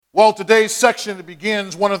Well, today's section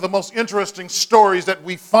begins one of the most interesting stories that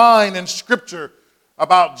we find in Scripture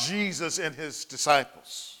about Jesus and his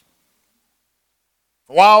disciples.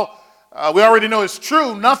 While we already know it's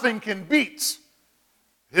true, nothing can beat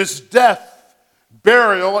his death,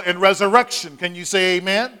 burial, and resurrection. Can you say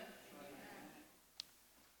amen?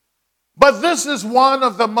 But this is one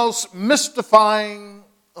of the most mystifying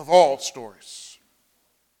of all stories.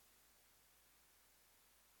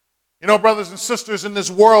 You know, brothers and sisters, in this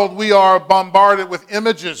world we are bombarded with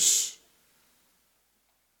images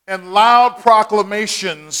and loud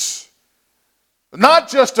proclamations, not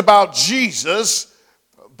just about Jesus,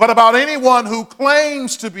 but about anyone who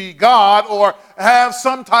claims to be God or have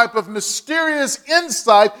some type of mysterious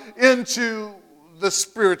insight into the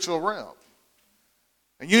spiritual realm.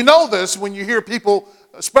 And you know this when you hear people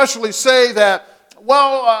especially say that,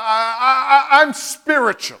 well, I'm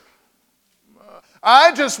spiritual.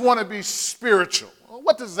 I just want to be spiritual. Well,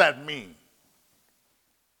 what does that mean?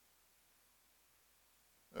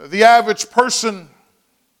 The average person,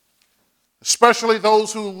 especially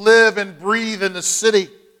those who live and breathe in the city,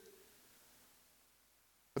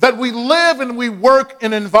 that we live and we work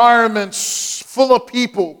in environments full of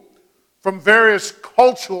people from various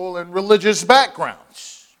cultural and religious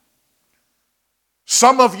backgrounds.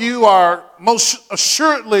 Some of you are most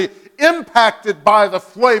assuredly impacted by the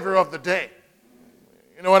flavor of the day.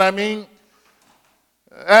 You know what I mean?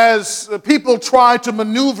 As people try to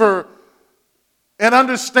maneuver and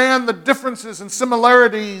understand the differences and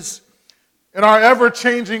similarities in our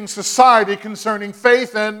ever-changing society concerning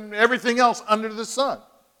faith and everything else under the sun.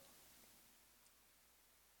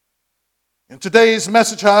 In today's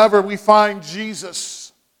message, however, we find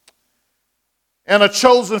Jesus and a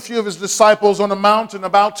chosen few of his disciples on a mountain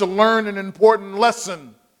about to learn an important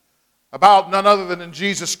lesson about none other than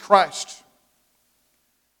Jesus Christ.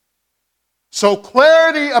 So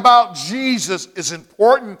clarity about Jesus is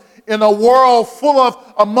important in a world full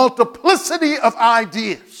of a multiplicity of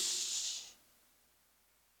ideas.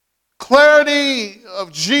 Clarity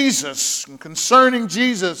of Jesus and concerning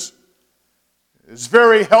Jesus is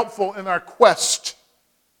very helpful in our quest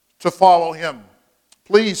to follow him.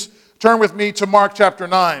 Please turn with me to Mark chapter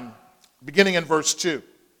 9, beginning in verse 2.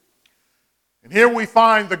 And here we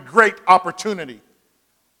find the great opportunity.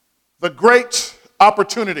 The great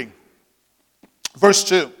opportunity. Verse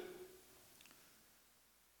 2.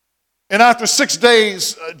 And after 6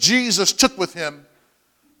 days, Jesus took with him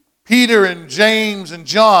Peter and James and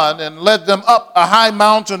John and led them up a high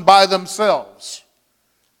mountain by themselves.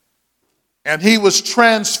 And he was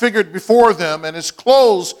transfigured before them, and his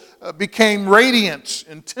clothes became radiant,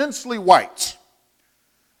 intensely white,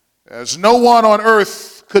 as no one on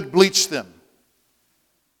earth could bleach them.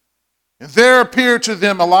 And there appeared to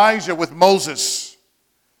them Elijah with Moses.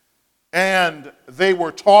 And they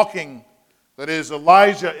were talking, that is,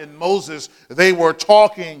 Elijah and Moses, they were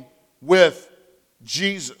talking with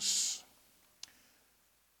Jesus.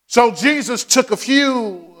 So Jesus took a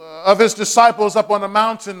few of his disciples up on a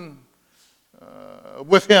mountain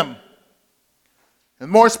with him.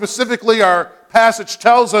 And more specifically, our passage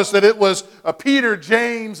tells us that it was Peter,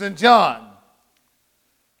 James, and John.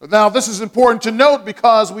 Now, this is important to note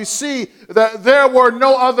because we see that there were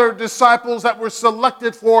no other disciples that were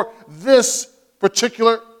selected for this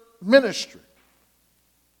particular ministry.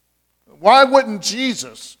 Why wouldn't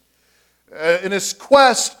Jesus, in his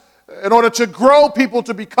quest, in order to grow people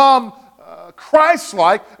to become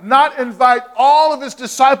Christ-like, not invite all of his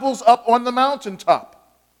disciples up on the mountaintop?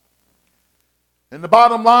 And the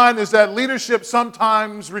bottom line is that leadership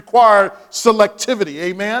sometimes requires selectivity.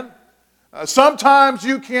 Amen? Sometimes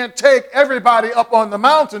you can't take everybody up on the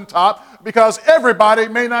mountaintop because everybody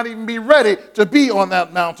may not even be ready to be on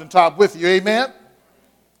that mountaintop with you. Amen?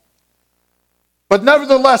 But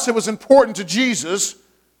nevertheless, it was important to Jesus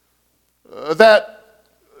that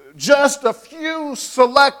just a few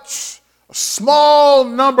select, a small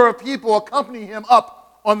number of people accompany him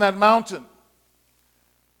up on that mountain.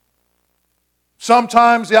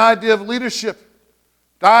 Sometimes the idea of leadership,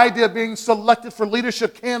 the idea of being selected for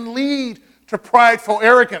leadership can lead to prideful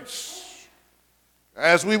arrogance,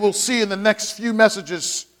 as we will see in the next few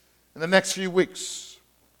messages in the next few weeks.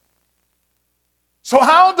 So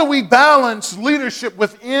how do we balance leadership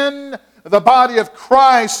within the body of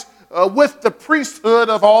Christ with the priesthood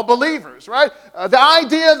of all believers, right? The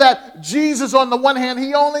idea that Jesus, on the one hand,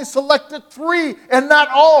 he only selected 3 and not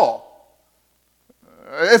all.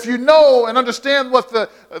 If you know and understand what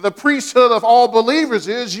the priesthood of all believers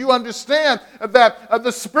is, you understand that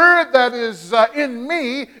the Spirit that is in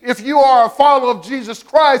me, if you are a follower of Jesus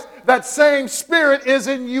Christ, that same Spirit is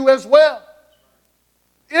in you as well.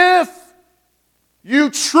 If You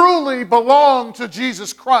truly belong to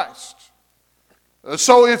Jesus Christ.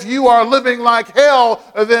 So if you are living like hell,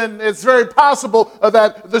 then it's very possible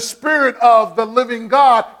that the Spirit of the living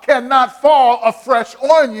God cannot fall afresh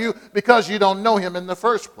on you because you don't know him in the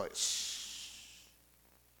first place.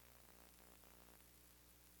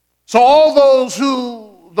 So all those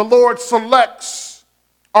who the Lord selects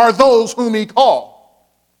are those whom he called.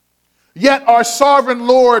 Yet our sovereign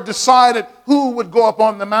Lord decided who would go up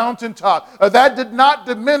on the mountaintop. That did not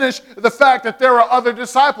diminish the fact that there are other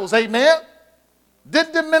disciples. Amen?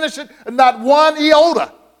 Didn't diminish it, not one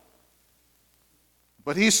iota.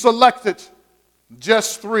 But he selected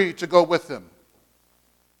just 3 to go with him.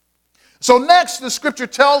 So next, the scripture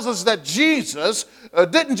tells us that Jesus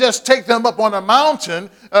didn't just take them up on a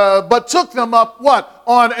mountain, but took them up what?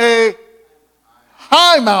 On a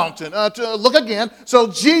high mountain. Look again. So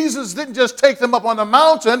Jesus didn't just take them up on a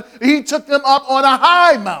mountain, he took them up on a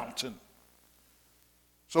high mountain.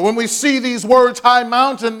 So when we see these words, high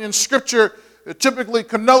mountain, in scripture, it typically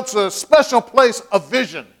connotes a special place of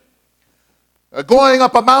vision. Going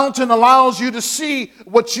up a mountain allows you to see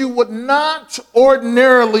what you would not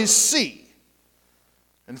ordinarily see.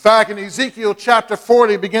 In fact, in Ezekiel chapter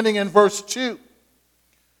 40, beginning in verse 2,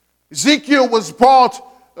 Ezekiel was brought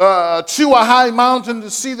to a high mountain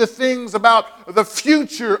to see the things about the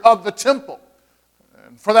future of the temple.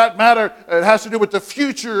 And for that matter, it has to do with the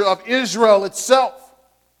future of Israel itself.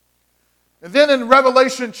 And then in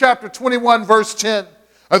Revelation chapter 21, verse 10,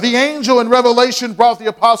 the angel in Revelation brought the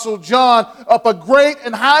apostle John up a great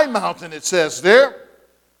and high mountain, it says there,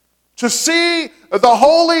 to see the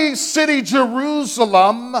holy city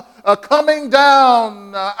Jerusalem coming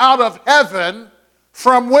down out of heaven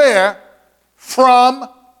from where? From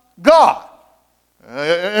God.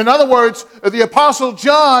 In other words, the apostle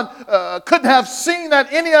John couldn't have seen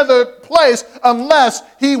that any other place unless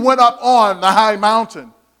he went up on the high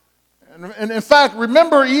mountain. And in fact,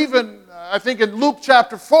 remember even, I think in Luke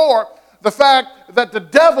chapter 4, the fact that the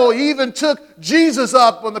devil even took Jesus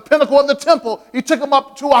up on the pinnacle of the temple. He took him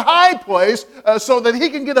up to a high place so that he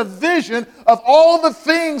can get a vision of all the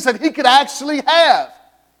things that he could actually have.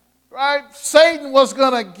 Right? Satan was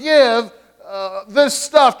going to give this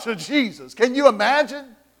stuff to Jesus. Can you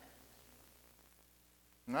imagine?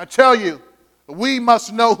 And I tell you, we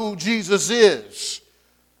must know who Jesus is.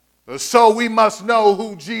 So we must know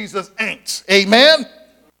who Jesus ain't. Amen?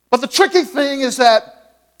 But the tricky thing is that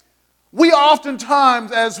we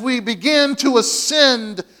oftentimes, as we begin to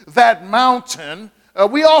ascend that mountain,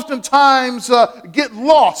 we oftentimes get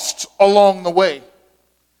lost along the way.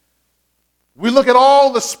 We look at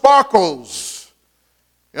all the sparkles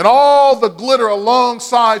and all the glitter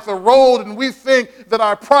alongside the road, and we think that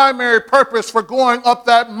our primary purpose for going up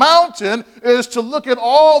that mountain is to look at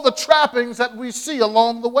all the trappings that we see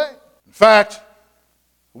along the way. In fact,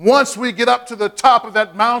 once we get up to the top of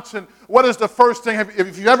that mountain, what is the first thing?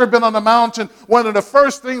 If you've ever been on a mountain, one of the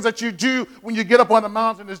first things that you do when you get up on a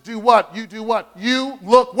mountain is do what? You do what? You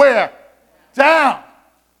look where? Down.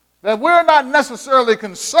 That we're not necessarily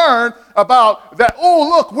concerned about that, oh,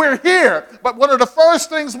 look, we're here. But one of the first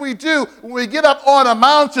things we do when we get up on a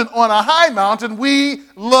mountain, on a high mountain, we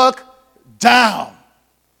look down.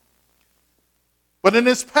 But in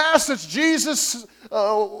this passage, Jesus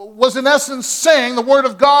was in essence saying, the Word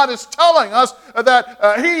of God is telling us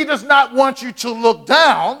that he does not want you to look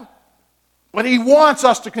down, but he wants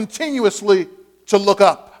us to continuously to look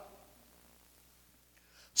up.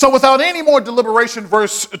 So without any more deliberation,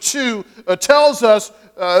 verse 2 tells us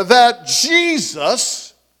that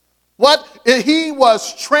Jesus, he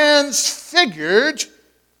was transfigured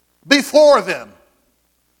before them.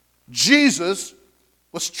 Jesus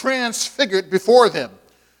was transfigured before them.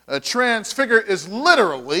 Transfigure is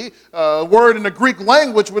literally a word in the Greek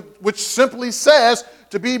language which simply says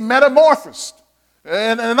to be metamorphosed.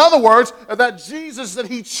 And in other words, that Jesus, that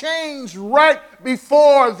he changed right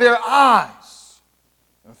before their eyes.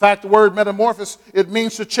 In fact, the word metamorphosis, it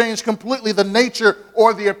means to change completely the nature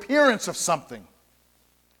or the appearance of something.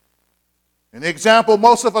 An example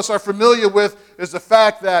most of us are familiar with is the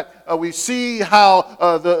fact that we see how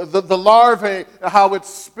the larvae, how it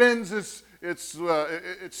spins its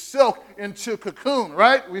silk into cocoon,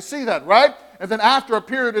 right? We see that, right? And then after a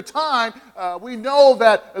period of time, we know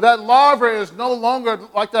that larva is no longer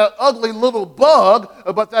like that ugly little bug,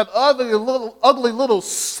 but that ugly little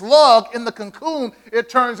slug in the cocoon. It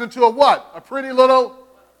turns into a what? A pretty little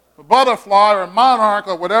butterfly or a monarch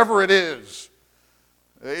or whatever it is.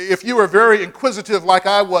 If you were very inquisitive like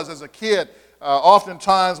I was as a kid,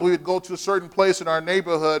 oftentimes we would go to a certain place in our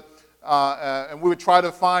neighborhood and we would try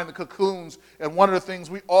to find the cocoons. And one of the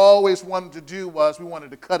things we always wanted to do was we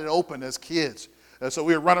wanted to cut it open as kids. So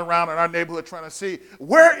we would run around in our neighborhood trying to see,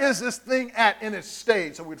 where is this thing at in its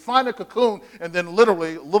stage? So we'd find a cocoon, and then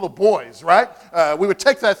literally little boys, right? We would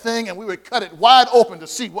take that thing and we would cut it wide open to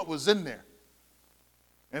see what was in there.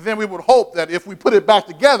 And then we would hope that if we put it back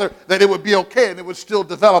together, that it would be okay and it would still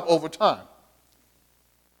develop over time.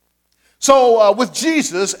 So with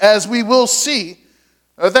Jesus, as we will see,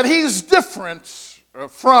 that he's different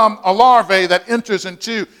from a larvae that enters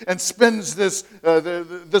into and spins this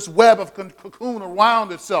web of cocoon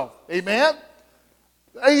around itself. Amen?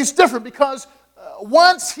 He's different because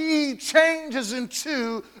once he changes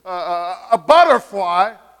into a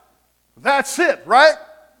butterfly, that's it, right?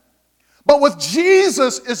 But with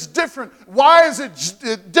Jesus, it's different. Why is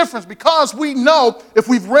it different? Because we know, if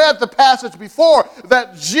we've read the passage before,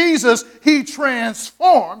 that Jesus, he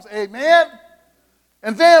transforms. Amen?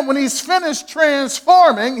 And then when he's finished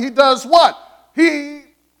transforming, he does what? He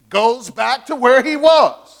goes back to where he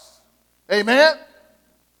was. Amen?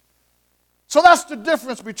 So that's the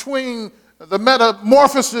difference between the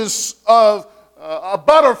metamorphosis of a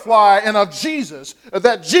butterfly and of Jesus.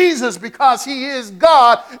 That Jesus, because he is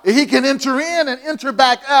God, he can enter in and enter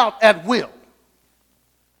back out at will.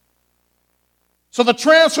 So the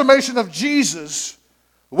transformation of Jesus,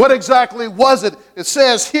 what exactly was it? It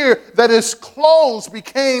says here that his clothes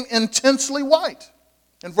became intensely white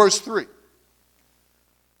in verse 3.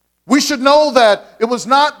 We should know that it was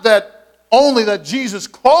not that only that Jesus'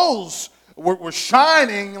 clothes were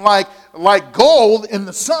shining like gold in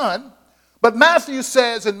the sun, but Matthew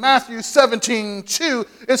says in Matthew 17:2,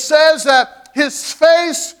 it says that his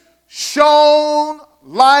face shone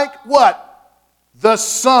like what? The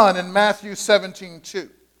sun in Matthew 17:2.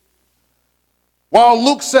 While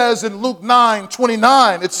Luke says in Luke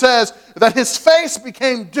 9:29, it says that his face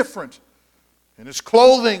became different and his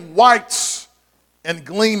clothing white and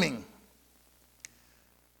gleaming.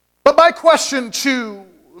 But my question to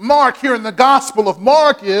Mark here in the Gospel of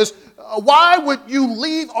Mark is, why would you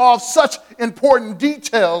leave off such important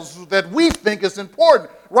details that we think is important,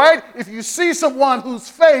 right? If you see someone whose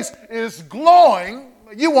face is glowing,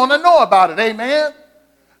 you want to know about it, amen?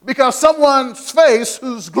 Because someone's face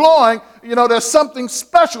who's glowing, there's something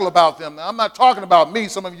special about them. Now, I'm not talking about me.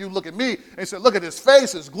 Some of you look at me and say, look at his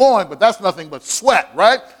face is glowing, but that's nothing but sweat,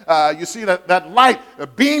 right? You see that light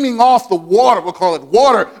beaming off the water. We'll call it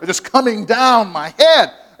water, just coming down my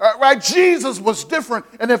head. Right? Jesus was different.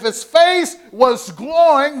 And if his face was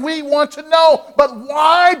glowing, we want to know. But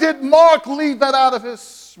why did Mark leave that out of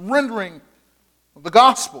his rendering of the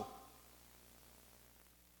gospel?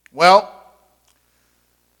 Well,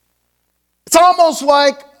 it's almost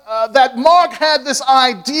like that Mark had this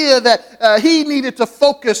idea that he needed to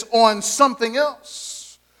focus on something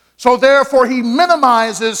else. So therefore, he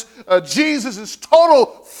minimizes Jesus'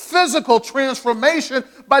 total physical transformation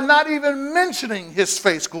by not even mentioning his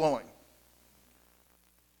face glowing.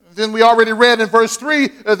 Then we already read in verse 3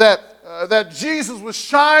 that Jesus was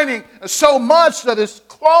shining so much that his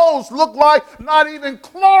clothes looked like not even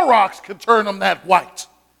Clorox could turn them that white.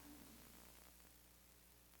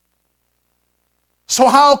 So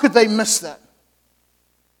how could they miss that?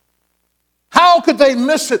 How could they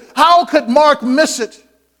miss it? How could Mark miss it?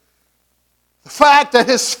 The fact that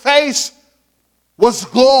his face was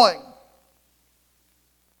glowing.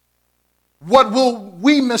 What will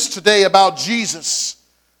we miss today about Jesus?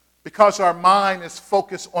 Because our mind is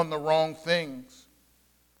focused on the wrong things.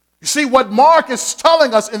 You see, what Mark is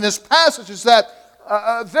telling us in this passage is that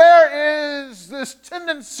there is this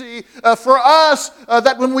tendency for us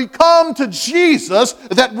that when we come to Jesus,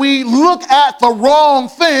 that we look at the wrong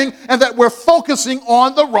thing and that we're focusing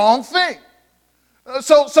on the wrong thing.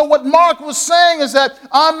 So what Mark was saying is that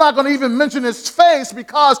I'm not going to even mention his face,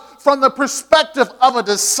 because from the perspective of a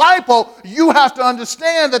disciple, you have to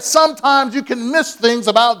understand that sometimes you can miss things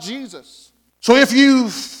about Jesus. So if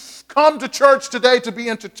you've come to church today to be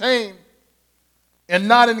entertained and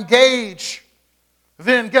not engage,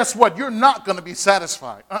 then guess what? You're not going to be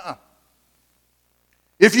satisfied.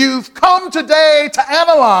 If you've come today to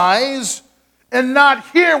analyze and not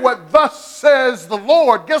hear what thus says the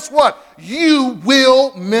Lord, guess what? You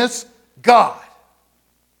will miss God.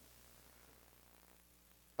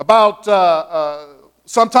 About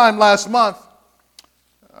sometime last month,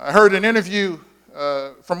 I heard an interview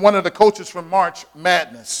from one of the coaches from March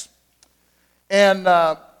Madness. And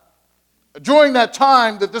during that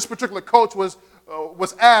time that this particular coach was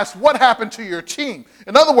asked, what happened to your team?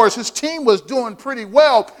 In other words, his team was doing pretty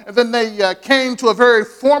well, and then they came to a very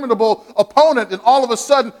formidable opponent, and all of a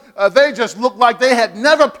sudden, they just looked like they had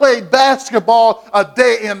never played basketball a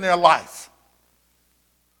day in their life.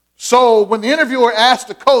 So when the interviewer asked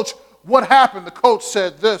the coach what happened, the coach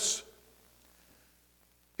said this.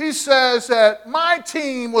 He says that my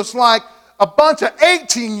team was like a bunch of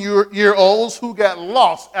 18-year-olds who got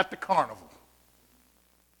lost at the carnival.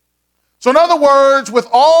 So in other words, with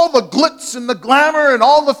all the glitz and the glamour and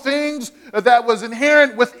all the things that was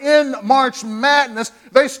inherent within March Madness,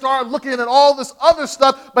 they started looking at all this other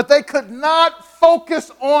stuff, but they could not focus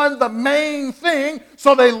on the main thing,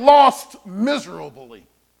 so they lost miserably.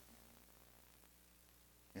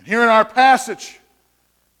 And here in our passage,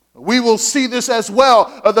 we will see this as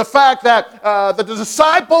well. The fact that the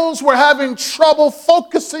disciples were having trouble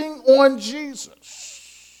focusing on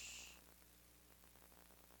Jesus.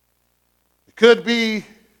 It could be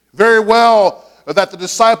very well that the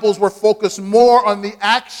disciples were focused more on the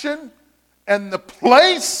action and the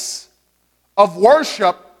place of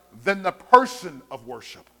worship than the person of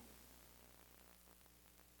worship.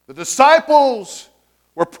 The disciples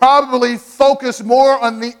were probably focused more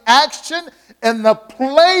on the action and the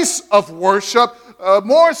place of worship,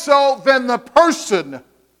 more so than the person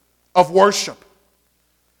of worship.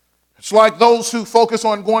 It's like those who focus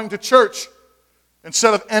on going to church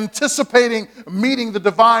instead of anticipating meeting the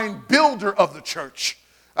divine builder of the church.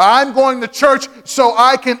 I'm going to church so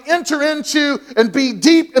I can enter into and be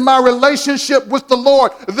deep in my relationship with the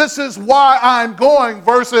Lord. This is why I'm going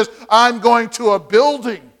versus I'm going to a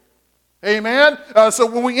building. Amen. So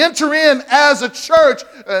when we enter in as a church,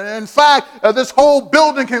 in fact, this whole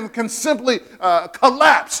building can simply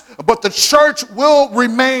collapse, but the church will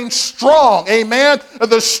remain strong. Amen.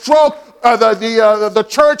 The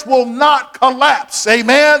church will not collapse.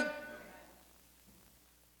 Amen.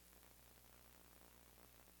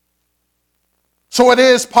 So it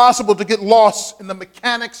is possible to get lost in the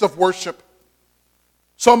mechanics of worship,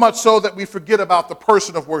 so much so that we forget about the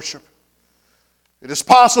person of worship. It is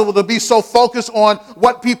possible to be so focused on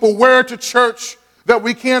what people wear to church that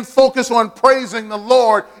we can't focus on praising the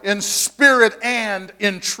Lord in spirit and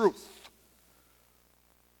in truth.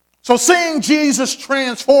 So seeing Jesus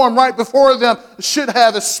transform right before them should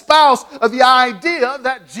have espoused the idea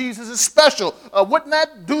that Jesus is special. Wouldn't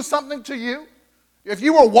that do something to you? If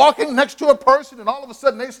you were walking next to a person and all of a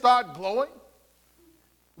sudden they start glowing,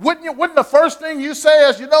 wouldn't the first thing you say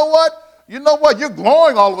is, you know what, you're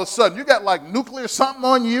glowing all of a sudden. You got like nuclear something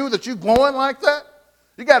on you that you're glowing like that?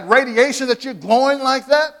 You got radiation that you're glowing like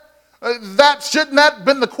that? Shouldn't that have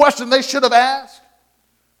been the question they should have asked?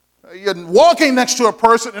 You're walking next to a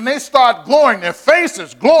person and they start glowing. Their face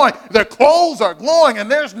is glowing. Their clothes are glowing and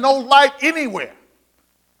there's no light anywhere.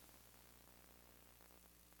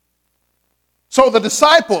 So the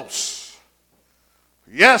disciples,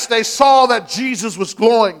 yes, they saw that Jesus was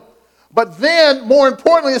glowing. But then, more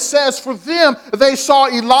importantly, it says for them, they saw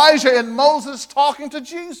Elijah and Moses talking to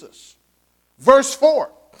Jesus. Verse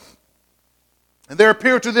 4. And there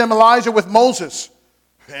appeared to them Elijah with Moses,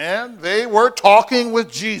 and they were talking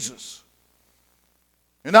with Jesus.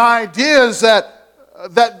 And the idea is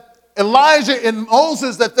that Elijah and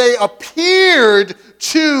Moses, that they appeared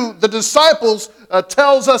to the disciples,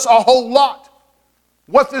 tells us a whole lot.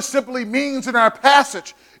 What this simply means in our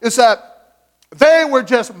passage is that they were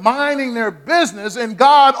just minding their business and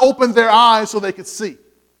God opened their eyes so they could see.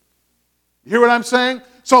 You hear what I'm saying?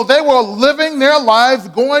 So they were living their lives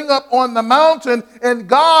going up on the mountain and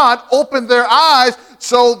God opened their eyes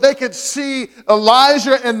so they could see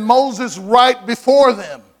Elijah and Moses right before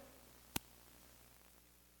them.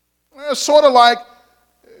 It's sort of like,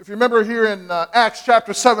 if you remember here in Acts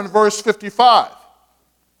chapter 7 verse 55.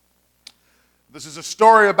 This is a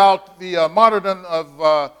story about the martyrdom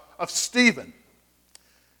of Stephen.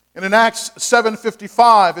 And in Acts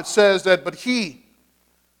 7:55 it says that, but he,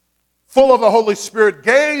 full of the Holy Spirit,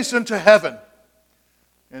 gazed into heaven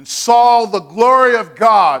and saw the glory of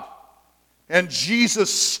God and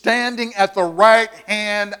Jesus standing at the right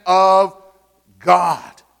hand of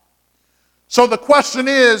God. So the question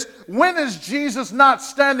is, when is Jesus not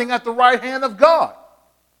standing at the right hand of God?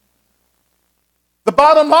 The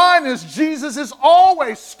bottom line is Jesus is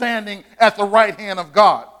always standing at the right hand of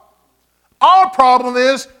God. Our problem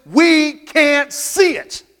is we can't see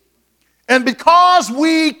it. And because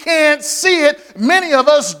we can't see it, many of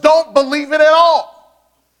us don't believe it at all.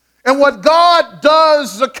 And what God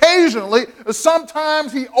does occasionally is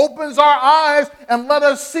sometimes he opens our eyes and let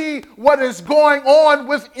us see what is going on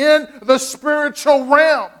within the spiritual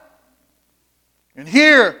realm. And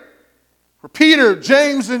here, for Peter,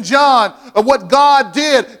 James, and John, what God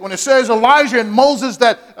did when it says Elijah and Moses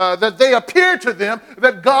that they appeared to them,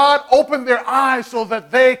 that God opened their eyes so that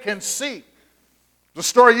they can see. The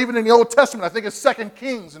story even in the Old Testament, I think it's 2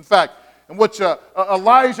 Kings, in fact, in which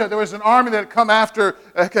Elijah, there was an army that had come after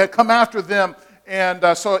them,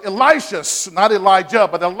 And so Elisha's, not Elijah,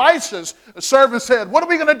 but Elisha's servant said, what are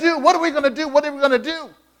we going to do? What are we going to do? What are we going to do?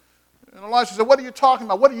 And Elisha said, what are you talking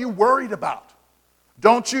about? What are you worried about?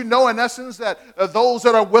 Don't you know, in essence, that those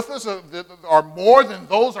that are with us are more than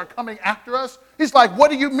those are coming after us? He's like,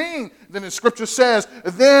 what do you mean? Then the scripture says,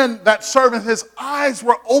 then that servant, his eyes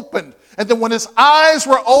were opened. And then when his eyes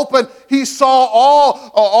were opened, he saw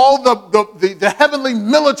all the heavenly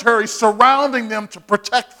military surrounding them to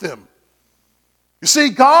protect them. You see,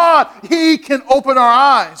 God, he can open our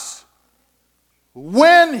eyes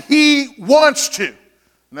when he wants to.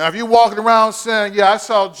 Now, if you're walking around saying, yeah, I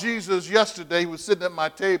saw Jesus yesterday, he was sitting at my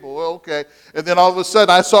table, well, okay. And then all of a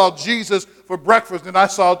sudden, I saw Jesus for breakfast, and I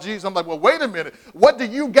saw Jesus. I'm like, well, wait a minute. What do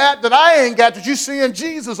you got that I ain't got that you seeing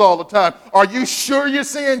Jesus all the time? Are you sure you're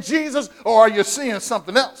seeing Jesus, or are you seeing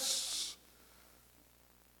something else?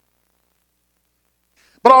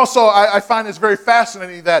 But also, I find this very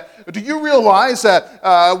fascinating that, do you realize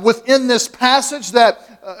that within this passage that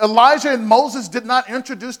Elijah and Moses did not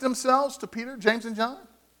introduce themselves to Peter, James, and John?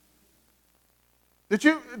 Did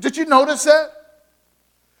you notice that?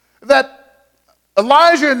 That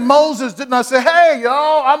Elijah and Moses did not say, hey,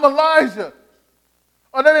 y'all, I'm Elijah.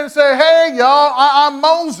 Or they didn't say, hey, y'all, I'm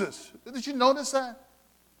Moses. Did you notice that?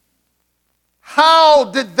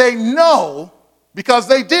 How did they know? Because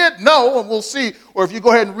they did know, and we'll see, or if you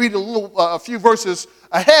go ahead and read a few verses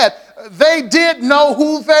ahead, they did know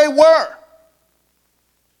who they were.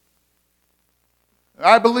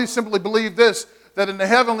 I simply believe this, that in the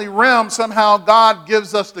heavenly realm, somehow God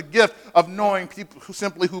gives us the gift of knowing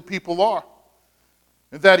simply who people are.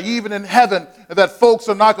 And that even in heaven, that folks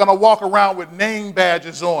are not going to walk around with name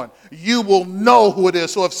badges on. You will know who it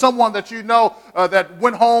is. So if someone that you know that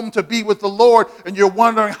went home to be with the Lord, and you're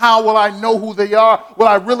wondering, how will I know who they are? Will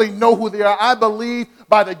I really know who they are? I believe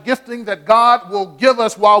by the gifting that God will give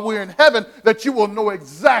us while we're in heaven, that you will know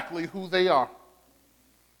exactly who they are.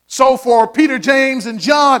 So for Peter, James, and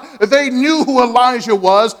John, they knew who Elijah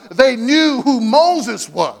was. They knew who Moses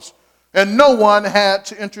was. And no one had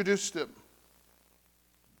to introduce them.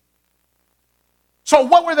 So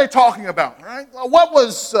what were they talking about, right? What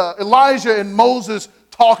was Elijah and Moses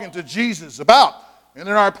talking to Jesus about? And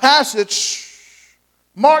in our passage,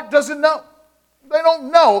 Mark doesn't know. They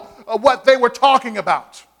don't know what they were talking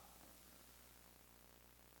about.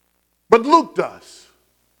 But Luke does.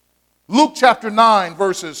 Luke chapter 9,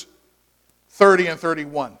 verses 30 and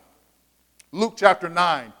 31. Luke chapter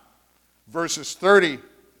 9, verses 30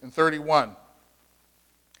 and 31.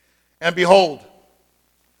 And behold,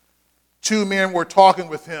 two men were talking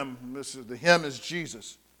with him. The him is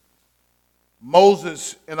Jesus.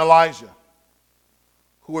 Moses and Elijah,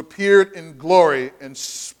 who appeared in glory and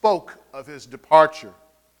spoke of his departure.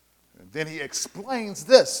 And then he explains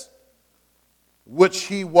this, which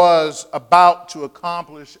he was about to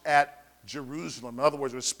accomplish at Jerusalem. In other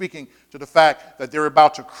words, we're speaking to the fact that they're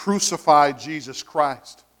about to crucify Jesus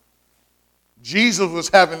Christ. Jesus was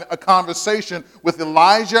having a conversation with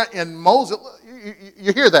Elijah and Moses.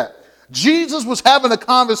 You hear that? Jesus was having a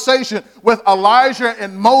conversation with Elijah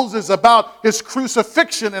and Moses about his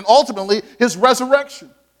crucifixion and ultimately his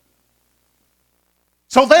resurrection.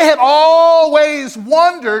 So they had always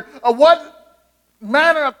wondered what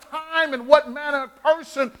manner of time and what manner of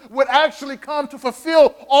person would actually come to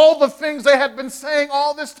fulfill all the things they had been saying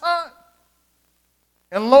all this time.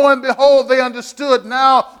 And lo and behold, they understood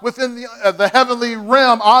now within the heavenly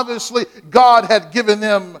realm, obviously, God had given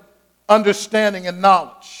them understanding and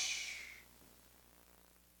knowledge.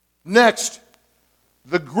 Next,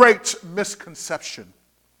 the great misconception.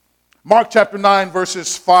 Mark chapter 9,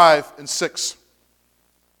 verses 5 and 6.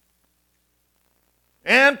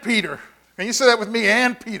 And Peter. Can you say that with me?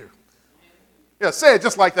 And Peter. Yeah, say it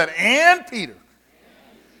just like that. And Peter.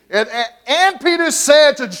 And Peter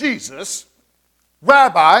said to Jesus,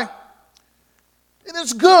 Rabbi, it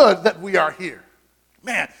is good that we are here.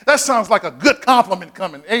 Man, that sounds like a good compliment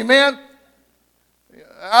coming. Amen?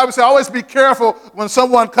 I would say always be careful when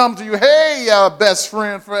someone comes to you, hey, best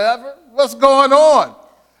friend forever, what's going on?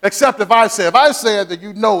 Except if I say it, that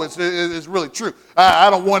you know it's really true. I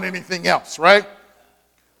don't want anything else, right?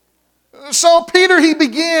 So Peter, he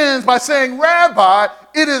begins by saying, Rabbi,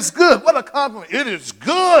 it is good. What a compliment. It is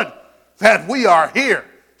good that we are here.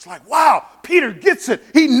 It's like, wow, Peter gets it.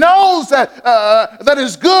 He knows that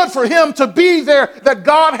it's good for him to be there, that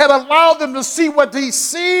God had allowed them to see what he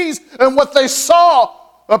sees and what they saw.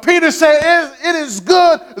 Peter said, it is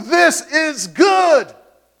good. This is good.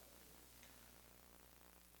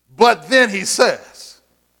 But then he says,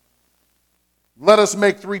 let us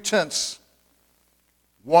make 3 tents.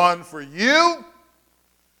 One for you,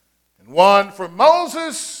 and one for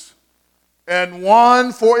Moses, and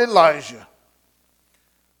one for Elijah.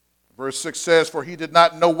 Verse 6 says, for he did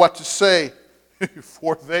not know what to say,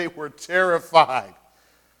 for they were terrified.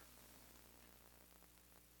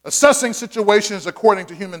 Assessing situations according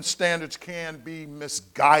to human standards can be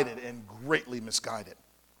misguided and greatly misguided.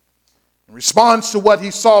 In response to what he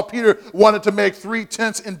saw, Peter wanted to make 3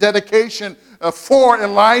 tents in dedication for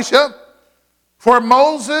Elijah, for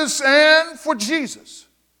Moses, and for Jesus.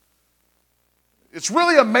 It's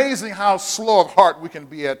really amazing how slow of heart we can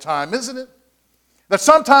be at times, isn't it? That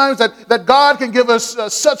sometimes that God can give us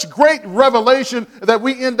such great revelation that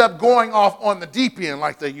we end up going off on the deep end,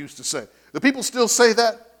 like they used to say. Do people still say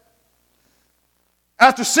that?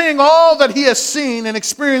 After seeing all that he has seen and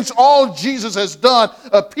experienced all Jesus has done,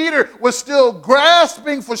 Peter was still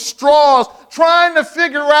grasping for straws, trying to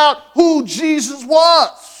figure out who Jesus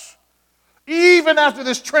was. Even after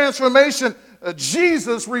this transformation,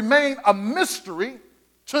 Jesus remained a mystery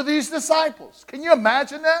to these disciples. Can you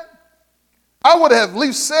imagine that? I would have at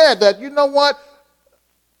least said that, you know what?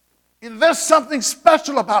 There's something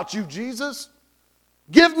special about you, Jesus.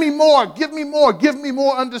 Give me more, give me more, give me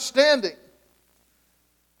more understanding.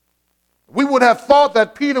 We would have thought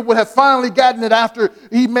that Peter would have finally gotten it after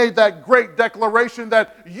he made that great declaration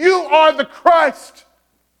that you are the Christ,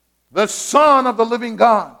 the Son of the living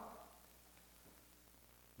God.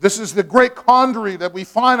 This is the great quandary that we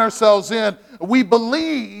find ourselves in. We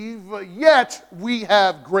believe, yet we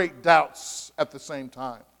have great doubts at the same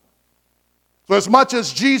time. So as much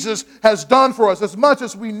as Jesus has done for us, as much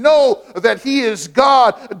as we know that he is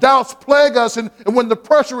God, doubts plague us, and when the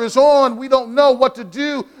pressure is on, we don't know what to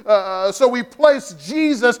do. So we place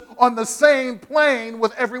Jesus on the same plane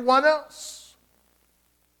with everyone else.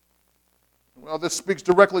 Well, this speaks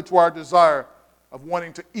directly to our desire of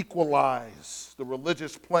wanting to equalize the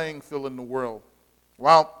religious playing field in the world.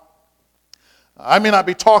 Well, I may not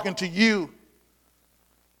be talking to you,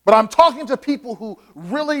 but I'm talking to people who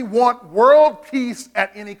really want world peace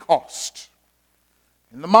at any cost.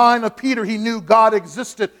 In the mind of Peter, he knew God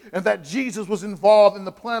existed and that Jesus was involved in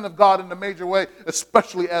the plan of God in a major way,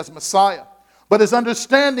 especially as Messiah. But his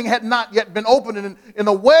understanding had not yet been opened in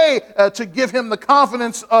a way to give him the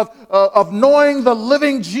confidence of knowing the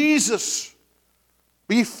living Jesus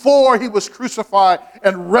before he was crucified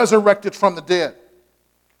and resurrected from the dead.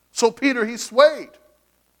 So Peter, he swayed.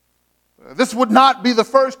 This would not be the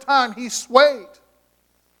first time he swayed.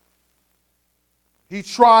 He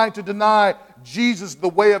tried to deny Jesus the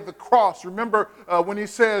way of the cross. Remember when he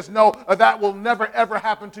says, no, that will never ever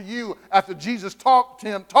happen to you, after Jesus taught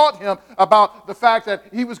him about the fact that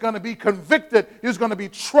he was going to be convicted, he was going to be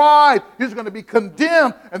tried, he was going to be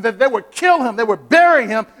condemned, and that they would kill him, they would bury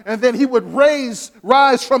him, and then he would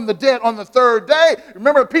rise from the dead on the third day.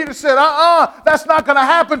 Remember, Peter said, that's not going to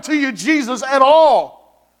happen to you, Jesus, at all.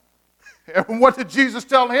 And what did Jesus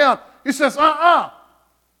tell him? He says,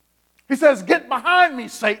 He says, get behind me,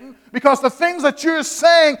 Satan, because the things that you're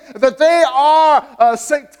saying, that they are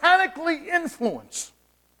satanically influenced.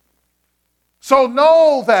 So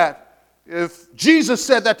know that if Jesus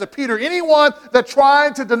said that to Peter, anyone that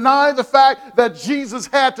tried to deny the fact that Jesus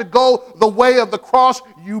had to go the way of the cross,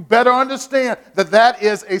 you better understand that that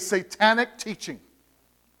is a satanic teaching.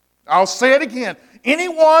 I'll say it again.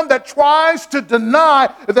 Anyone that tries to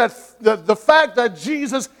deny that the fact that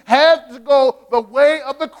Jesus had to go the way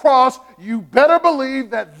of the cross, you better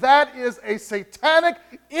believe that that is a satanic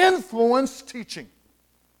influence teaching.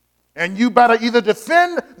 And you better either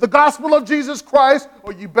defend the gospel of Jesus Christ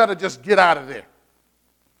or you better just get out of there.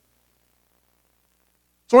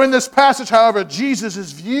 So in this passage, however, Jesus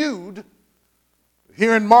is viewed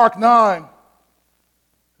here in Mark 9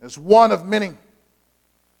 as one of many.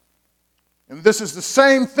 And this is the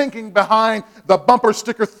same thinking behind the bumper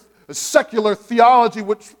sticker secular theology,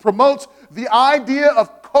 which promotes the idea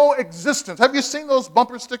of coexistence. Have you seen those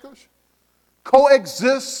bumper stickers?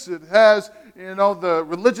 Coexist. It has, the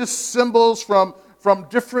religious symbols from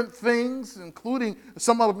different things, including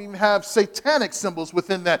some of them even have satanic symbols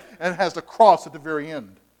within that, and it has the cross at the very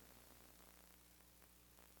end.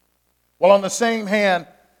 Well, on the same hand,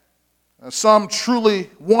 some truly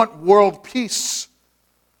want world peace.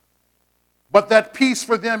 But that peace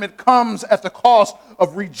for them, it comes at the cost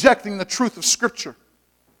of rejecting the truth of Scripture.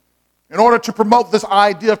 In order to promote this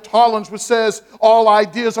idea of tolerance, which says all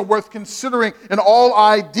ideas are worth considering and all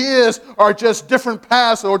ideas are just different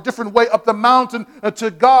paths or different way up the mountain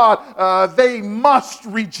to God, they must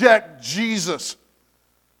reject Jesus.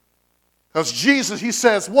 Because Jesus, he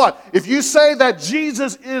says what? If you say that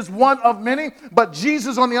Jesus is one of many, but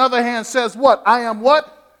Jesus on the other hand says what? I am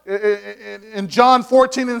what? In John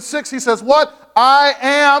 14:6, he says what? I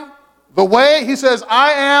am the way. He says,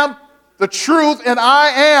 I am the truth, and I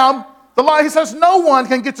am the light. He says no one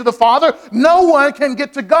can get to the Father. No one can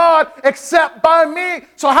get to God except by me.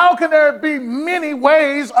 So how can there be many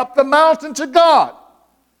ways up the mountain to God?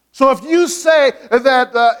 So if you say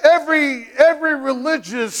that every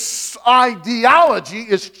religious ideology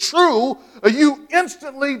is true, you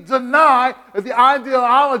instantly deny the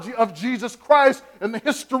ideology of Jesus Christ and the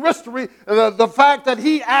history, the fact that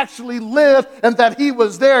he actually lived and that he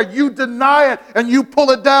was there. You deny it and you pull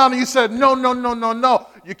it down and you said, no, no, no, no, no.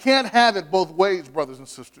 You can't have it both ways, brothers and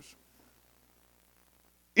sisters.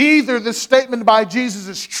 Either this statement by Jesus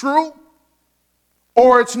is true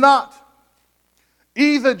or it's not.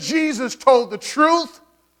 Either Jesus told the truth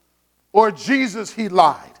or Jesus, he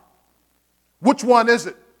lied. Which one is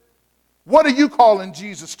it? What are you calling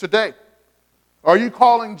Jesus today? Are you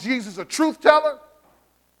calling Jesus a truth teller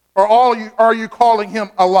or are you calling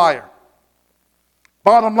him a liar?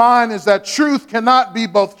 Bottom line is that truth cannot be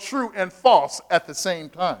both true and false at the same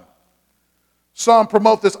time. Some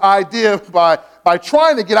promote this idea by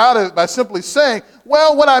trying to get out of it by simply saying,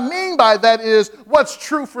 well, what I mean by that is what's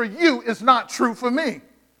true for you is not true for me.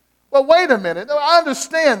 Well, wait a minute. I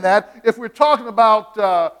understand that if we're talking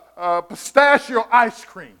about pistachio ice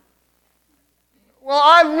cream. Well,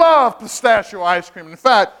 I love pistachio ice cream. In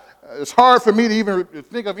fact, it's hard for me to even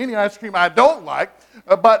think of any ice cream I don't like.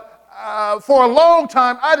 But for a long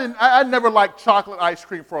time, I never liked chocolate ice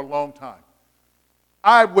cream for a long time.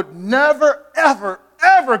 I would never, ever,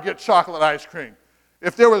 ever get chocolate ice cream.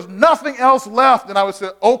 If there was nothing else left, then I would say,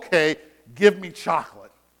 okay, give me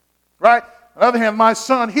chocolate. Right? On the other hand, my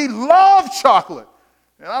son, he loved chocolate.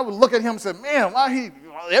 And I would look at him and say, man,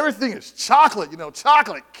 everything is chocolate,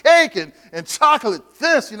 chocolate cake and chocolate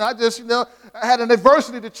this. I had an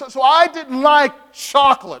adversity to chocolate. So I didn't like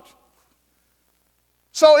chocolate.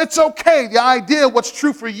 So it's okay. The idea of what's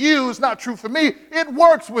true for you is not true for me. It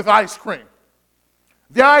works with ice cream.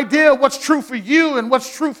 The idea of what's true for you and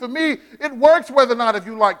what's true for me, it works whether or not if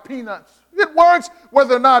you like peanuts. It works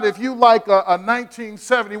whether or not if you like a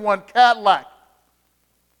 1971 Cadillac.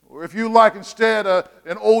 Or if you like instead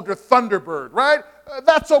an older Thunderbird, right?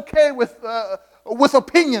 That's okay with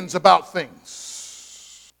opinions about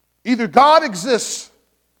things. Either God exists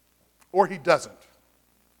or he doesn't.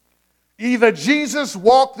 Either Jesus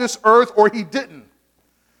walked this earth or he didn't.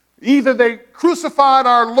 Either they crucified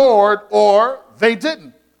our Lord or they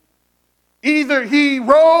didn't. Either he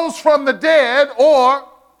rose from the dead or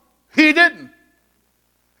he didn't.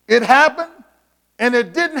 It happened and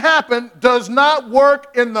it didn't happen does not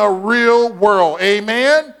work in the real world.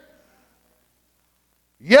 Amen?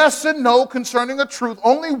 Yes and no concerning the truth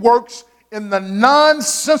only works in the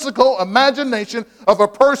nonsensical imagination of a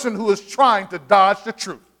person who is trying to dodge the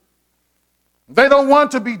truth. They don't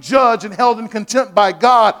want to be judged and held in contempt by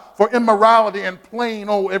God for immorality and plain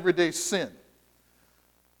old everyday sin.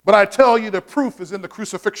 But I tell you, the proof is in the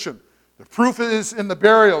crucifixion. The proof is in the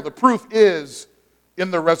burial. The proof is in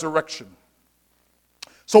the resurrection.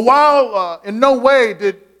 So while in no way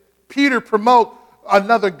did Peter promote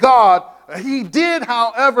another God, he did,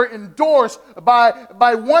 however, endorse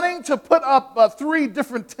by wanting to put up 3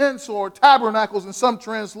 different tents or tabernacles in some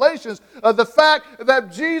translations, the fact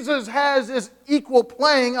that Jesus has his equal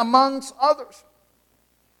playing amongst others.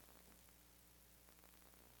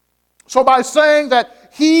 So by saying that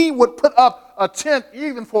he would put up a tent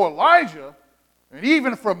even for Elijah and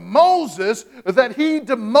even for Moses, that he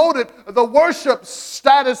demoted the worship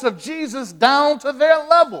status of Jesus down to their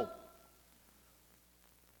level.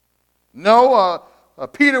 No,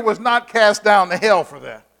 Peter was not cast down to hell for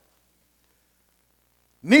that.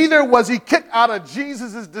 Neither was he kicked out of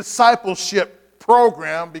Jesus' discipleship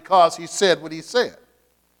program because he said what he said.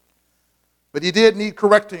 But he did need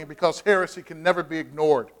correcting because heresy can never be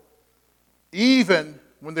ignored, even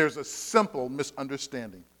when there's a simple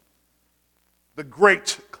misunderstanding. The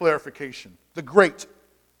great clarification. The great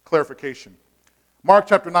clarification. Mark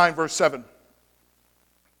chapter 9, verse 7.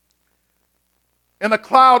 And a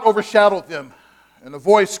cloud overshadowed them, and a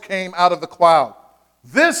voice came out of the cloud.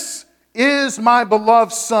 This is my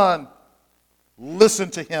beloved Son.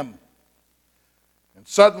 Listen to him. And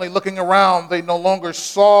suddenly looking around, they no longer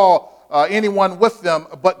saw anyone with them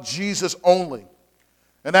but Jesus only.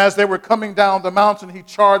 And as they were coming down the mountain, he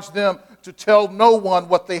charged them to tell no one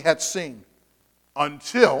what they had seen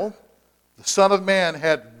until the Son of Man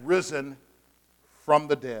had risen from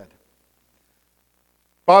the dead.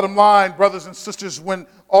 Bottom line, brothers and sisters, when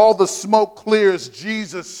all the smoke clears,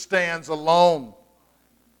 Jesus stands alone.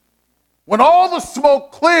 When all the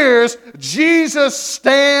smoke clears, Jesus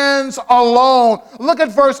stands alone. Look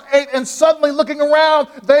at verse 8. And suddenly looking around,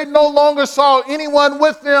 they no longer saw anyone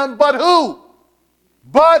with them but who?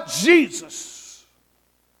 but Jesus.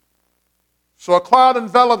 So a cloud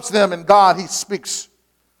envelops them, and God, he speaks.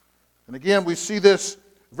 And again, we see this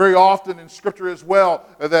very often in Scripture as well,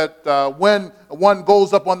 that when one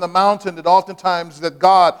goes up on the mountain, that oftentimes that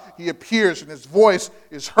God, he appears, and his voice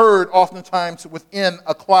is heard oftentimes within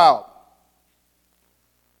a cloud.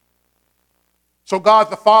 So God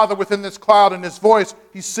the Father within this cloud and his voice,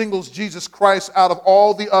 he singles Jesus Christ out of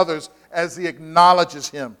all the others as he acknowledges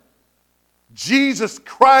him. Jesus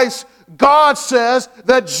Christ, God says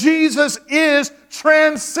that Jesus is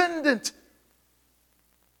transcendent.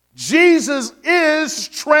 Jesus is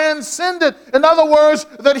transcendent. In other words,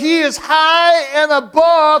 that he is high and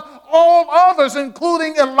above all others,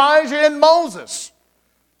 including Elijah and Moses.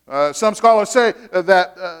 Some scholars say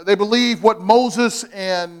that they believe what Moses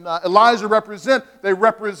and Elijah represent. They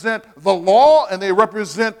represent the law and they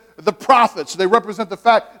represent the prophets. They represent the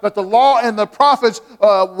fact that the law and the prophets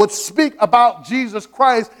would speak about Jesus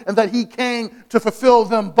Christ and that he came to fulfill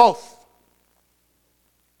them both.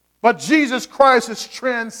 But Jesus Christ is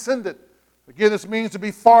transcendent. Again, this means to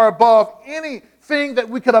be far above anything that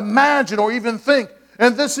we could imagine or even think.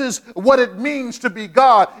 And this is what it means to be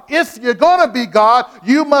God. If you're going to be God,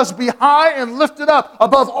 you must be high and lifted up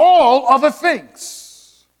above all other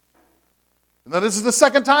things. And now this is the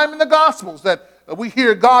second time in the Gospels that we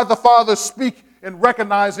hear God the Father speak in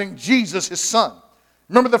recognizing Jesus, his Son.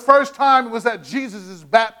 Remember, the first time was at Jesus'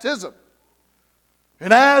 baptism.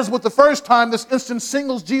 And as with the first time, this instance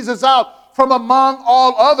singles Jesus out from among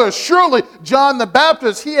all others. Surely, John the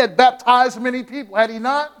Baptist, he had baptized many people, had he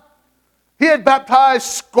not? He had baptized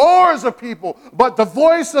scores of people, but the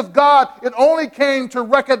voice of God, it only came to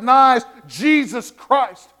recognize Jesus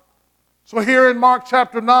Christ. So here in Mark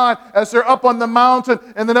chapter 9, as they're up on the mountain,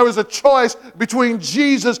 and then there was a choice between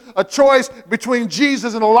Jesus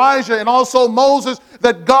and Elijah and also Moses,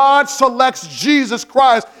 that God selects Jesus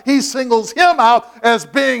Christ. He singles him out as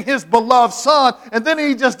being his beloved Son, and then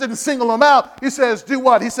he just didn't single him out. He says, do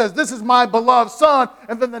what? He says, this is my beloved Son,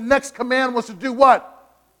 and then the next command was to do what?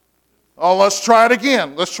 Oh, let's try it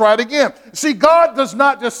again. Let's try it again. See, God does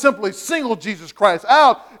not just simply single Jesus Christ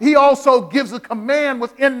out. He also gives a command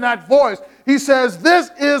within that voice. He says,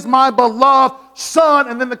 this is my beloved Son.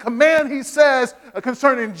 And then the command he says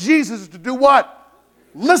concerning Jesus is to do what?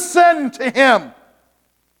 Listen to him.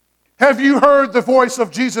 Have you heard the voice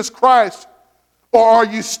of Jesus Christ, or are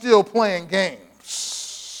you still playing games?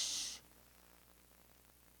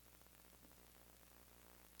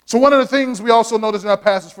 So one of the things we also notice in our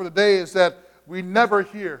passage for today is that we never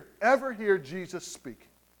ever hear Jesus speak.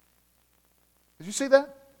 Did you see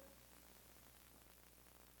that?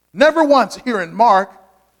 Never once here in Mark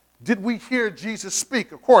did we hear Jesus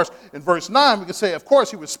speak. Of course, in verse 9, we could say, of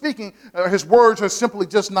course, he was speaking. His words are simply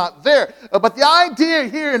just not there. But the idea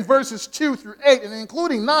here in verses 2 through 8, and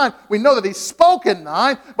including 9, we know that he spoke in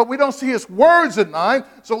 9, but we don't see his words in 9.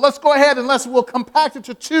 So let's go ahead and we'll compact it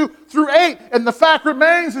to 2 through 8. And the fact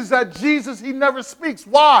remains is that Jesus, he never speaks.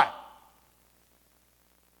 Why?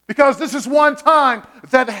 Because this is one time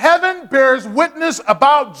that heaven bears witness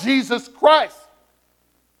about Jesus Christ.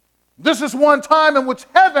 This is one time in which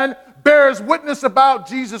heaven bears witness about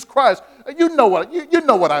Jesus Christ. You know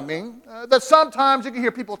what I mean. That sometimes you can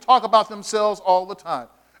hear people talk about themselves all the time.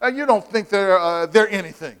 And you don't think they're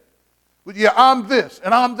anything. But yeah, I'm this,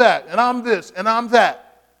 and I'm that, and I'm this, and I'm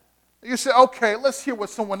that. You say, okay, let's hear what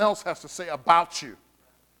someone else has to say about you.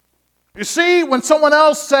 You see, when someone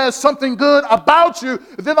else says something good about you,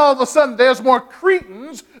 then all of a sudden there's more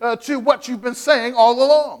credence to what you've been saying all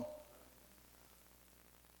along.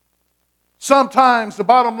 Sometimes the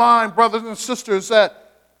bottom line, brothers and sisters,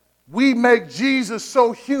 that we make Jesus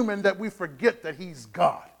so human that we forget that he's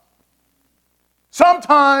God.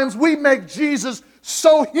 Sometimes we make Jesus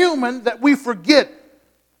so human that we forget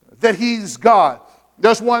that he's God.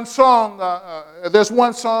 There's one song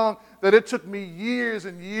that it took me years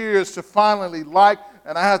and years to finally like,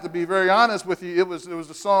 and I have to be very honest with you. It was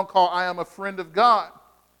a song called "I Am a Friend of God."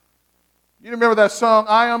 You remember that song,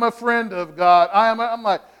 "I Am a Friend of God"? I'm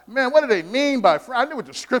like, man, what do they mean by friend? I knew what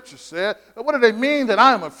the scripture said, but what do they mean that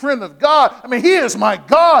I am a friend of God? I mean, he is my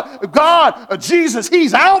God. God, Jesus,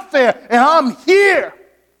 he's out there, and I'm here.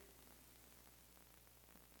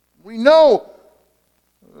 We know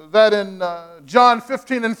that in John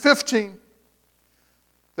 15:15,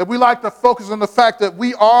 that we like to focus on the fact that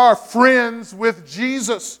we are friends with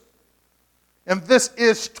Jesus. And this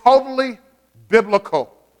is totally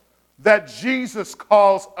biblical, that Jesus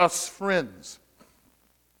calls us friends.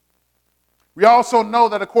 We also know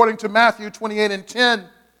that according to Matthew 28:10,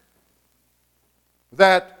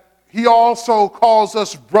 that he also calls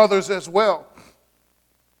us brothers as well.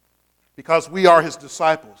 because we are his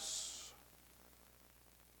disciples.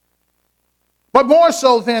 But more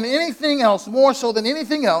so than anything else,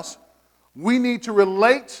 we need to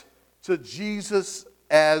relate to Jesus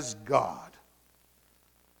as God.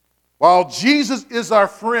 While Jesus is our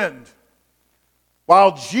friend,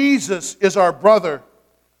 while Jesus is our brother,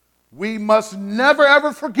 we must never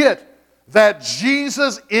ever forget that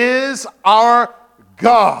Jesus is our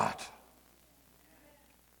God.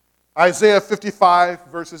 Isaiah 55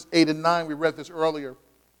 verses 8 and 9, we read this earlier.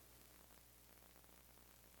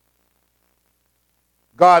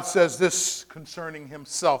 God says this concerning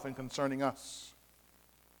himself and concerning us.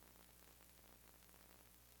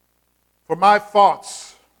 For my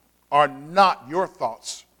thoughts are not your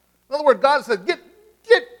thoughts. In other words, God said, get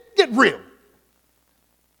real.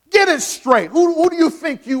 Get it straight. Who do you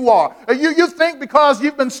think you are? You think because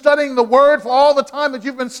you've been studying the Word for all the time that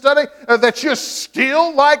you've been studying that you're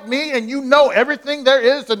still like me and you know everything there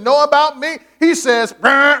is to know about me? He says,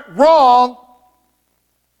 wrong.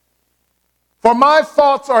 For my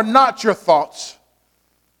thoughts are not your thoughts,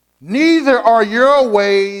 neither are your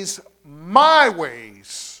ways my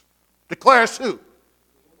ways. Declares who?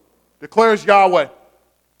 Declares Yahweh.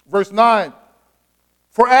 Verse 9.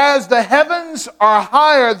 For as the heavens are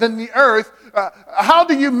higher than the earth, how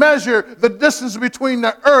do you measure the distance between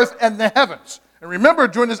the earth and the heavens? And remember,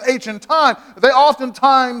 during this ancient time, they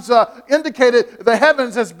oftentimes indicated the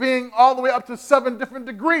heavens as being all the way up to 7 different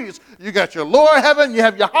degrees. You got your lower heaven, you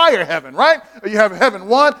have your higher heaven, right? You have heaven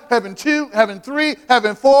 1, heaven 2, heaven 3,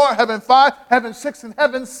 heaven 4, heaven 5, heaven 6, and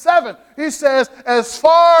heaven 7. He says, as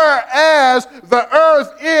far as the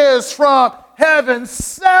earth is from heaven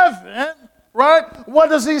 7, right? What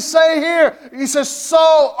does he say here? He says,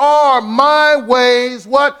 so are my ways,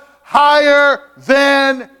 what? Higher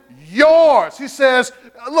than yours. He says,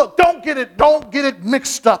 look, don't get it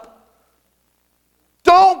mixed up.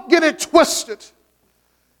 Don't get it twisted.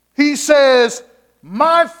 He says,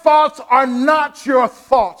 my thoughts are not your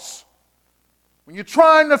thoughts. When you're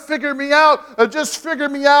trying to figure me out, just figure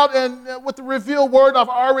me out and with the revealed word I've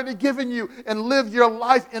already given you and live your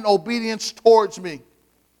life in obedience towards me.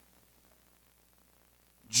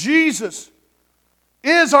 Jesus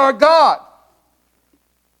is our God.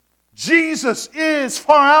 Jesus is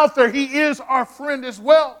far out there. He is our friend as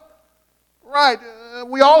well. Right.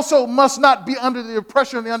 We also must not be under the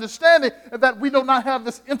impression and the understanding that we do not have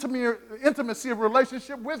this intimacy of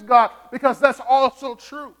relationship with God, because that's also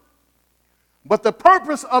true. But the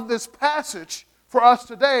purpose of this passage for us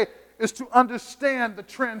today is to understand the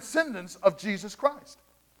transcendence of Jesus Christ.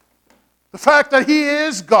 The fact that he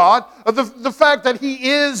is God, the fact that he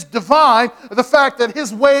is divine, the fact that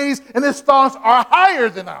his ways and his thoughts are higher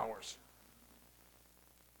than ours.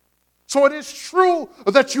 So it is true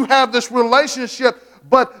that you have this relationship,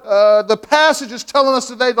 but the passage is telling us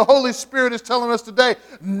today, the Holy Spirit is telling us today,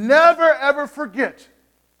 never ever forget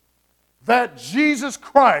that Jesus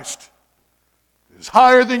Christ is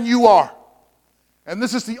higher than you are. And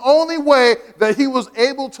this is the only way that he was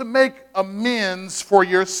able to make amends for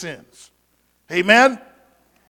your sins. Amen?